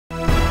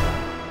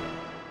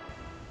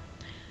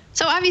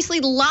So obviously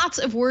lots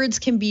of words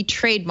can be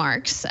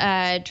trademarks.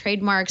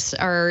 Trademarks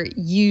are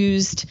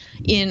used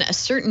in a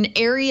certain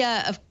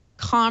area of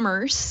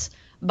commerce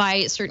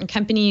by certain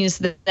companies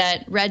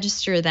that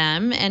register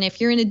them. And if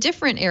you're in a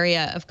different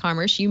area of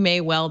commerce, you may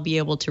well be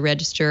able to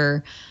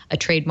register a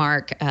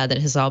trademark that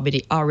has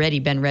already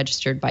been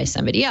registered by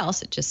somebody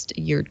else.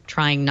 You're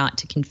trying not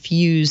to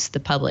confuse the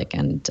public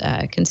and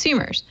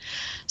consumers.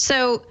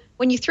 So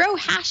when you throw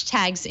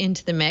hashtags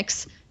into the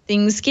mix,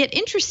 things get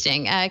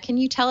interesting. Can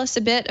you tell us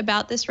a bit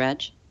about this,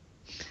 Reg?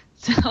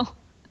 So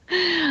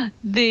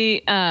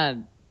the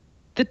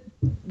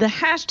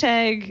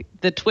hashtag,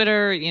 the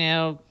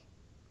Twitter,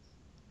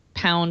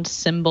 pound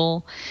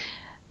symbol,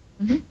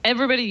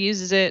 everybody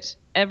uses it.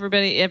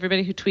 Everybody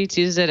who tweets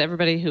uses it.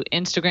 Everybody who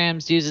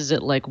Instagrams uses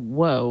it like,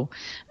 whoa.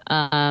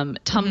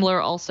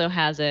 Tumblr also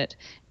has it.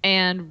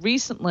 And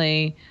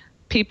recently,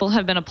 people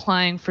have been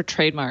applying for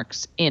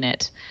trademarks in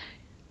it,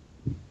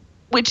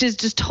 which is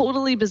just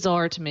totally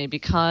bizarre to me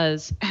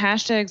because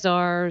hashtags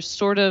are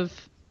sort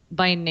of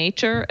by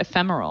nature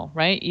ephemeral,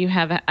 right?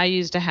 I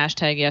used a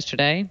hashtag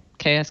yesterday,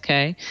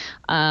 KSK,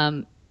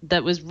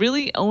 that was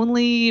really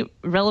only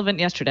relevant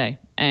yesterday.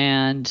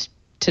 And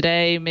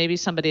today, maybe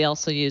somebody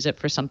else will use it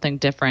for something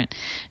different.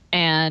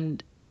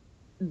 And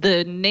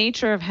the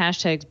nature of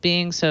hashtags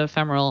being so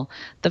ephemeral,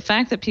 the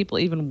fact that people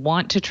even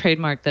want to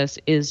trademark this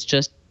is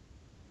just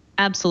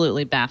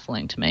absolutely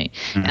baffling to me.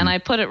 And I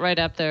put it right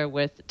up there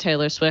with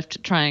Taylor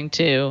Swift trying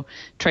to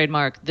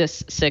trademark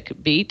This Sick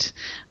Beat.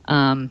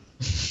 I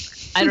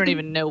don't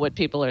even know what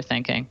people are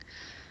thinking.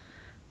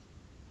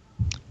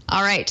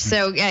 All right.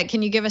 So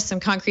can you give us some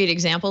concrete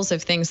examples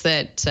of things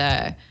that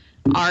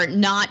are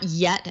not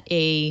yet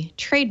a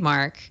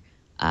trademark,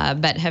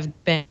 but have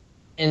been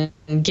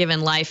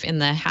given life in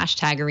the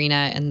hashtag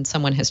arena and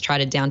someone has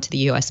trotted down to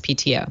the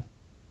USPTO?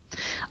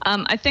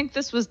 I think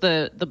this was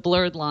the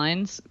blurred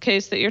lines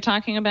case that you're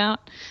talking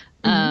about.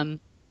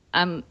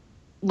 I'm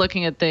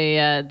looking at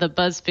the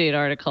BuzzFeed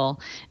article,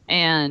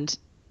 and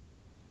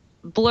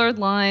blurred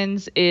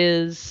lines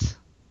is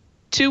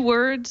 2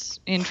 words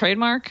in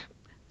trademark,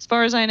 as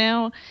far as I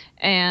know,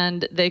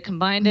 and they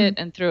combined it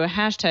and threw a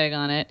hashtag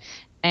on it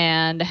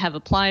and have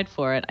applied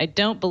for it. I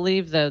don't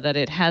believe, though, that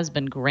it has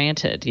been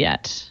granted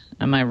yet.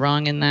 Am I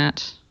wrong in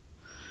that?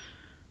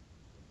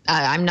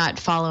 I'm not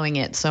following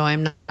it, so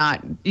I'm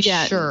not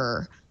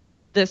sure.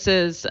 This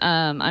is,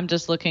 I'm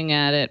just looking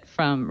at it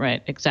from,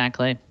 right,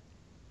 exactly.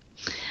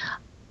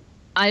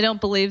 I don't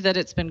believe that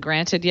it's been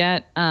granted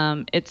yet.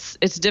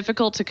 It's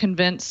difficult to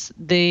convince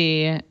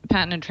the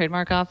Patent and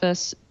Trademark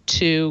Office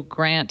to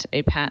grant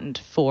a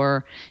patent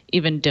for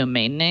even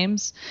domain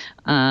names.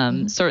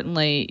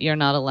 Certainly, you're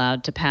not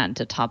allowed to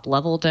patent a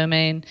top-level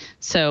domain.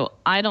 So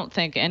I don't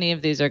think any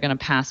of these are going to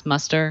pass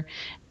muster.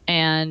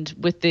 And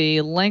with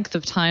the length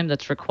of time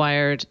that's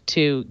required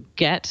to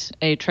get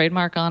a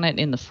trademark on it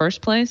in the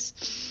first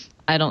place,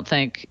 I don't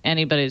think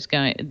it's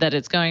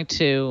going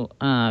to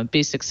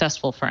be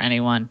successful for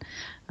anyone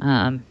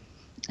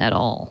at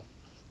all.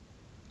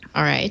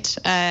 All right.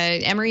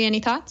 Emory, any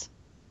thoughts?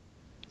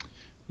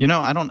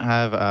 I don't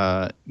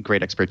have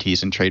great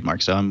expertise in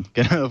trademarks, so I'm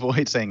going to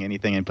avoid saying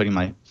anything and putting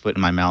my foot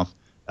in my mouth.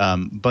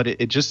 But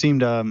it just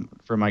seemed,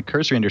 from my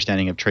cursory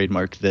understanding of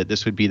trademark, that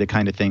this would be the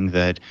kind of thing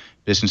that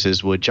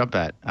businesses would jump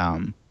at.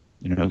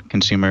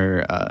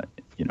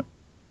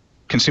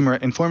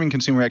 Informing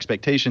consumer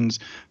expectations.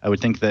 I would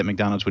think that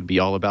McDonald's would be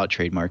all about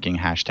trademarking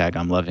hashtag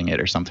I'm loving it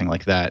or something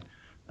like that.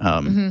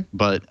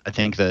 But I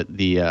think that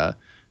the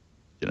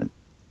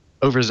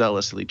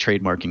overzealously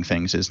trademarking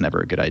things is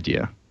never a good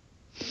idea.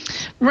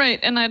 Right.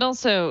 And I'd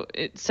also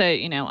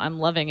say, I'm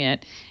loving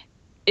it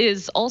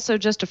is also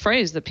just a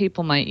phrase that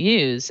people might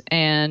use.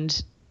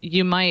 And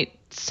you might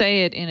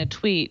say it in a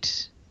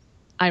tweet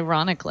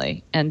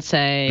ironically and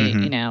say,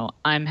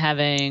 I'm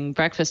having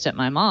breakfast at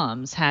my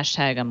mom's,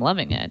 hashtag I'm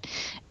loving it.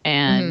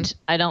 And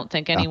I don't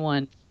think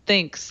anyone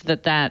thinks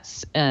that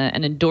that's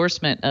an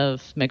endorsement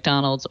of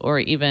McDonald's or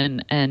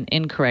even an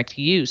incorrect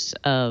use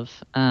of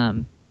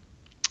the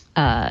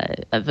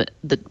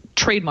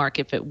trademark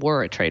if it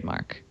were a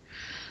trademark.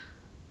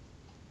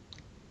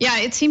 Yeah,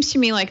 it seems to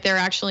me like there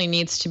actually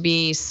needs to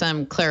be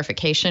some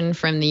clarification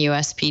from the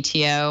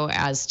USPTO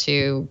as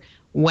to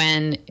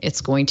when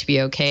it's going to be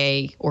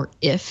okay or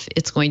if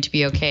it's going to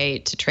be okay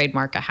to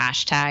trademark a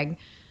hashtag,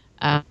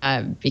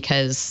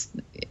 because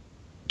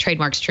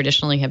trademarks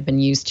traditionally have been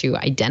used to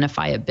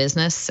identify a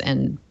business,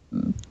 and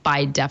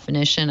by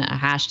definition, a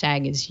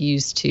hashtag is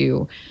used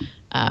to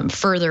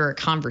further a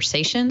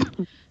conversation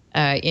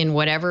in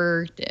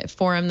whatever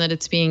forum that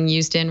it's being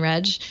used in,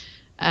 Reg.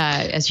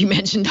 As you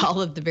mentioned,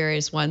 all of the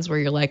various ones where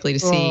you're likely to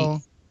see.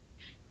 Well,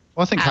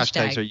 I think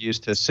hashtags are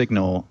used to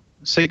signal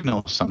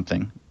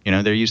something.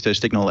 They're used to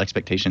signal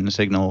expectation,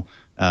 signal,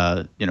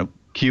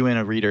 cue in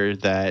a reader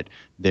that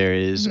there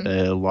is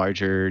a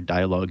larger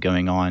dialogue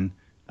going on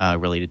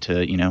related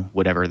to,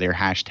 whatever they're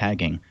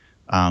hashtagging.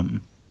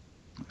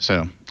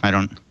 So I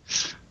don't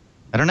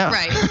know.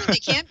 Right. They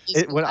can't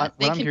be. What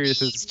I'm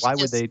curious is why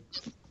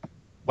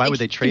would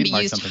they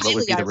trademark something? What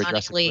would be the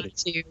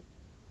redressability?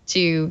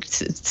 to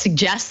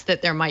suggest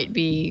that there might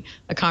be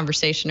a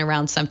conversation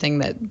around something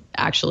that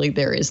actually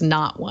there is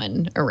not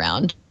one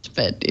around,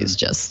 but is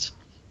just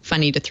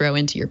funny to throw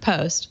into your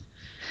post.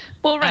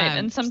 Well, right.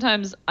 And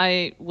sometimes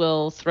I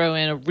will throw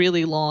in a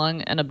really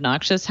long and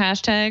obnoxious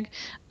hashtag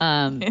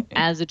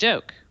as a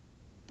joke,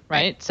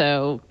 right?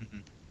 So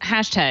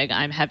hashtag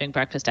I'm having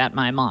breakfast at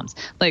my mom's.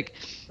 Like,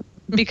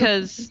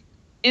 because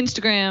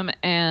Instagram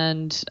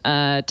and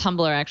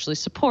Tumblr actually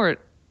support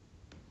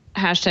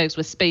hashtags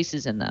with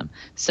spaces in them.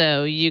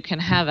 So you can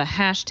have a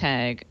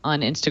hashtag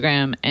on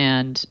Instagram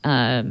and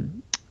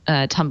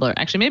Tumblr.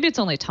 Actually, maybe it's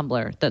only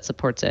Tumblr that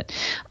supports it.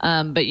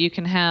 But you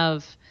can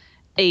have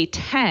a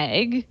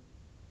tag.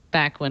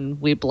 Back when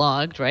we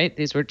blogged, right?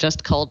 These were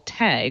just called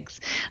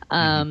tags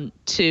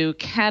to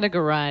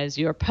categorize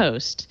your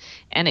post,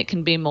 and it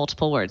can be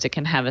multiple words. It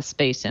can have a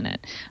space in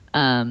it.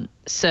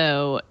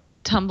 So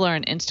Tumblr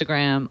and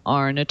Instagram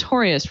are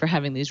notorious for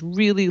having these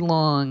really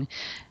long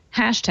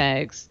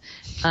hashtags.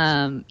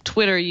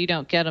 Twitter, you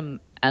don't get them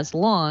as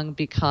long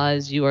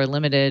because you are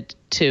limited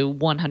to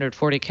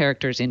 140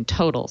 characters in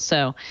total.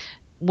 So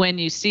when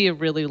you see a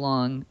really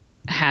long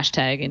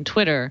hashtag in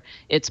Twitter,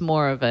 it's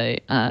more of a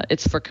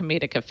it's for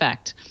comedic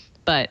effect,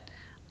 but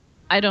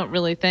I don't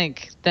really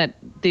think that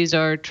these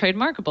are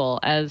trademarkable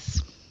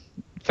as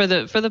for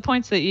the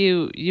points that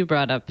you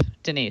brought up,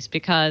 Denise,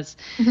 because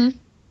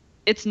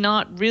it's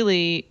not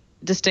really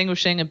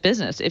distinguishing a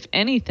business. If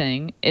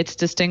anything, it's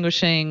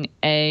distinguishing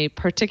a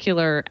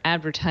particular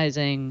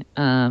advertising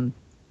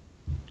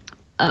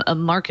a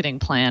marketing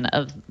plan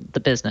of the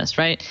business,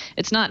 right?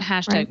 It's not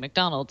hashtag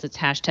McDonald's, it's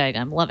hashtag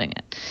I'm loving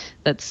it.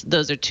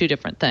 Those are two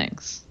different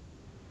things.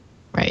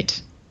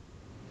 Right.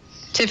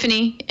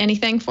 Tiffany,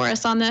 anything for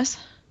us on this?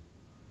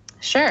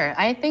 Sure.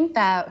 I think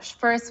that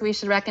first we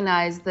should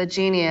recognize the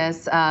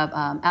genius of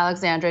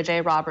Alexandra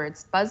J.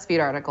 Roberts'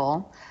 BuzzFeed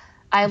article.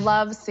 I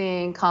love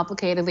seeing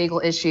complicated legal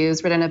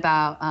issues written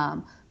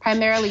about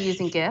primarily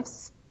using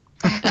GIFs.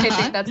 I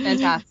think that's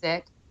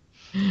fantastic.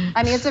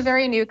 I mean, it's a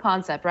very new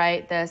concept,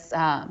 right? This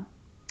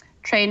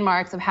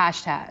trademarks of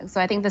hashtags. So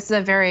I think this is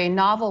a very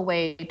novel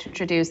way to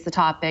introduce the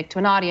topic to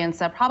an audience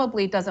that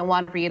probably doesn't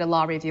want to read a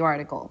law review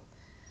article.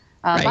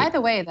 By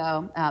the way,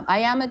 though, I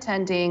am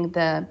attending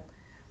the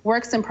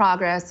Works in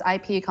Progress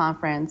IP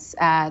conference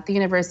at the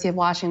University of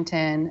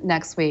Washington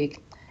next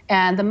week.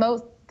 And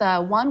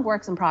the one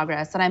Works in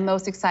Progress that I'm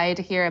most excited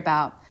to hear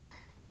about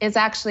is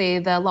actually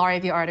the law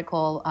review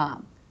article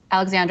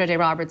Alexandra J.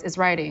 Roberts is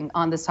writing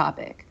on this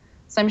topic.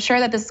 So I'm sure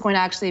that this is going to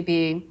actually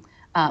be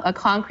a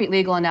concrete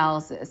legal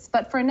analysis.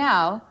 But for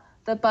now,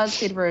 the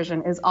BuzzFeed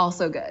version is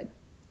also good.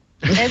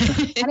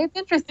 It's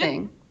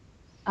interesting.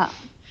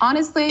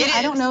 Honestly,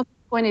 I don't know if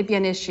it's going to be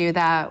an issue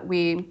that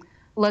we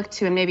look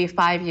to in maybe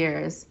 5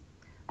 years.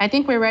 I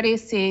think we're already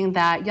seeing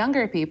that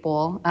younger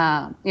people,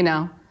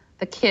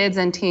 the kids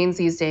and teens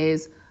these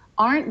days,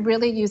 aren't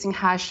really using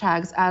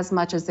hashtags as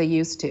much as they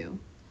used to.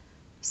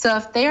 So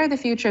if they are the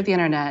future of the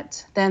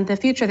internet, then the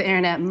future of the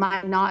internet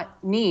might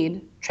not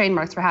need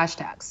trademarks for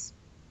hashtags.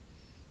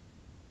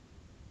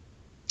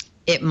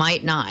 It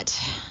might not.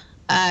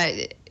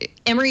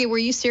 Emory, were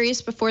you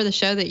serious before the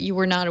show that you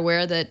were not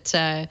aware that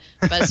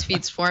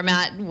BuzzFeed's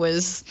format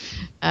was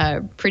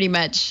pretty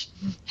much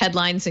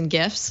headlines and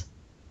GIFs?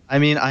 I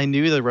mean, I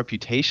knew the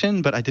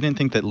reputation, but I didn't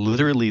think that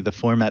literally the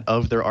format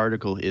of their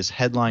article is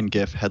headline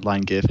GIF,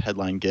 headline GIF,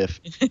 headline GIF,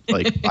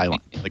 like byline.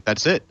 Like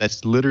that's it.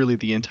 That's literally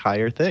the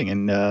entire thing.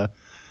 And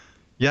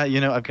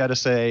I've got to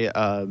say,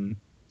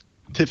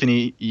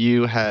 Tiffany,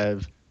 you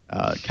have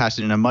cast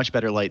it in a much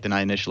better light than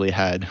I initially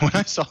had when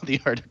I saw the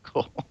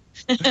article.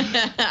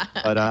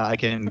 But I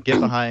can get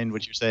behind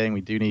what you're saying.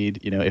 We do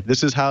need, if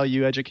this is how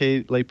you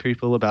educate lay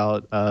people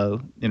about,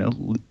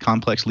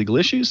 complex legal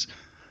issues,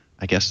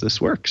 I guess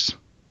this works.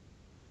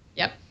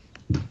 Yep.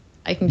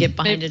 I can get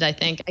behind it, I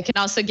think. I can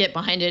also get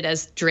behind it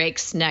as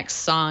Drake's next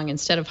song.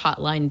 Instead of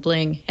Hotline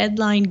Bling,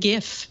 headline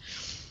GIF.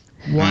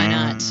 Why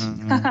not?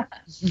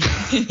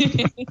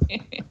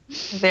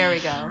 There we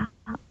go.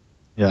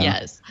 Yeah.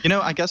 Yes.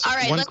 I guess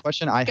one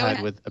question I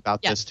had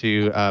about this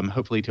to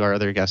hopefully to our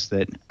other guests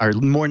that are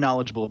more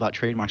knowledgeable about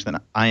trademarks than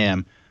I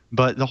am.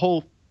 But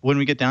when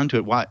we get down to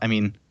it,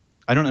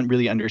 I don't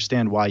really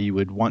understand why you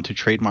would want to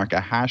trademark a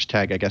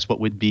hashtag. I guess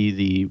what would be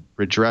the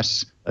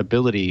redress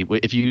ability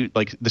if you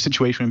the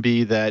situation would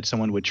be that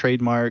someone would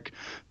trademark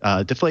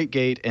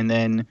Deflategate, and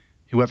then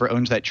whoever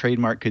owns that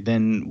trademark could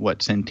then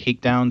send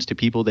takedowns to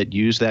people that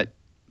use that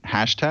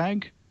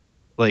hashtag.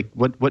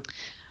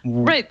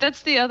 Right,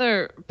 that's the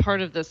other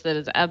part of this that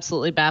is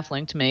absolutely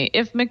baffling to me.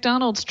 If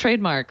McDonald's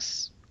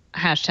trademarks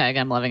hashtag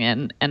I'm loving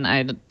it, and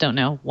I don't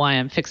know why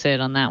I'm fixated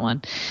on that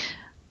one,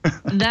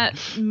 that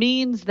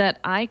means that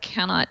I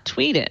cannot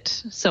tweet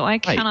it. So I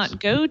cannot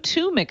go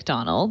to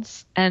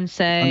McDonald's and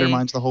say...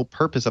 Undermines the whole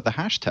purpose of the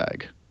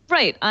hashtag.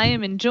 Right. I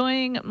am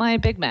enjoying my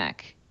Big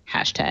Mac.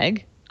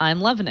 Hashtag I'm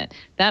loving it.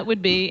 That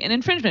would be an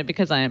infringement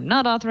because I am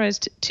not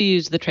authorized to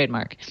use the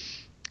trademark.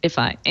 If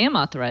I am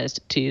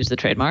authorized to use the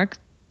trademark,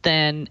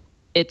 then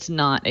it's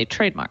not a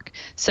trademark.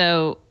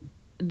 So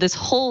this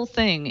whole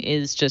thing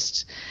is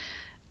just...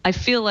 I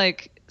feel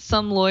like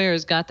some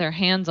lawyers got their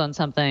hands on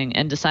something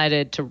and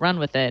decided to run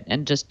with it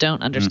and just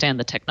don't understand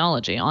the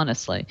technology,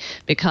 honestly,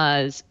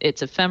 because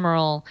it's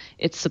ephemeral.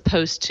 It's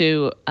supposed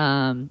to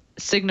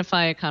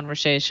signify a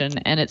conversation,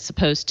 and it's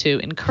supposed to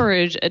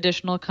encourage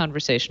additional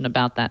conversation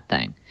about that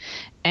thing.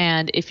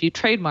 And if you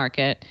trademark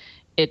it,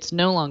 it's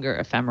no longer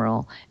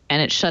ephemeral,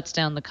 and it shuts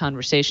down the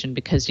conversation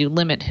because you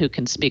limit who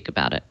can speak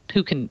about it,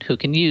 who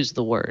can use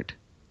the word.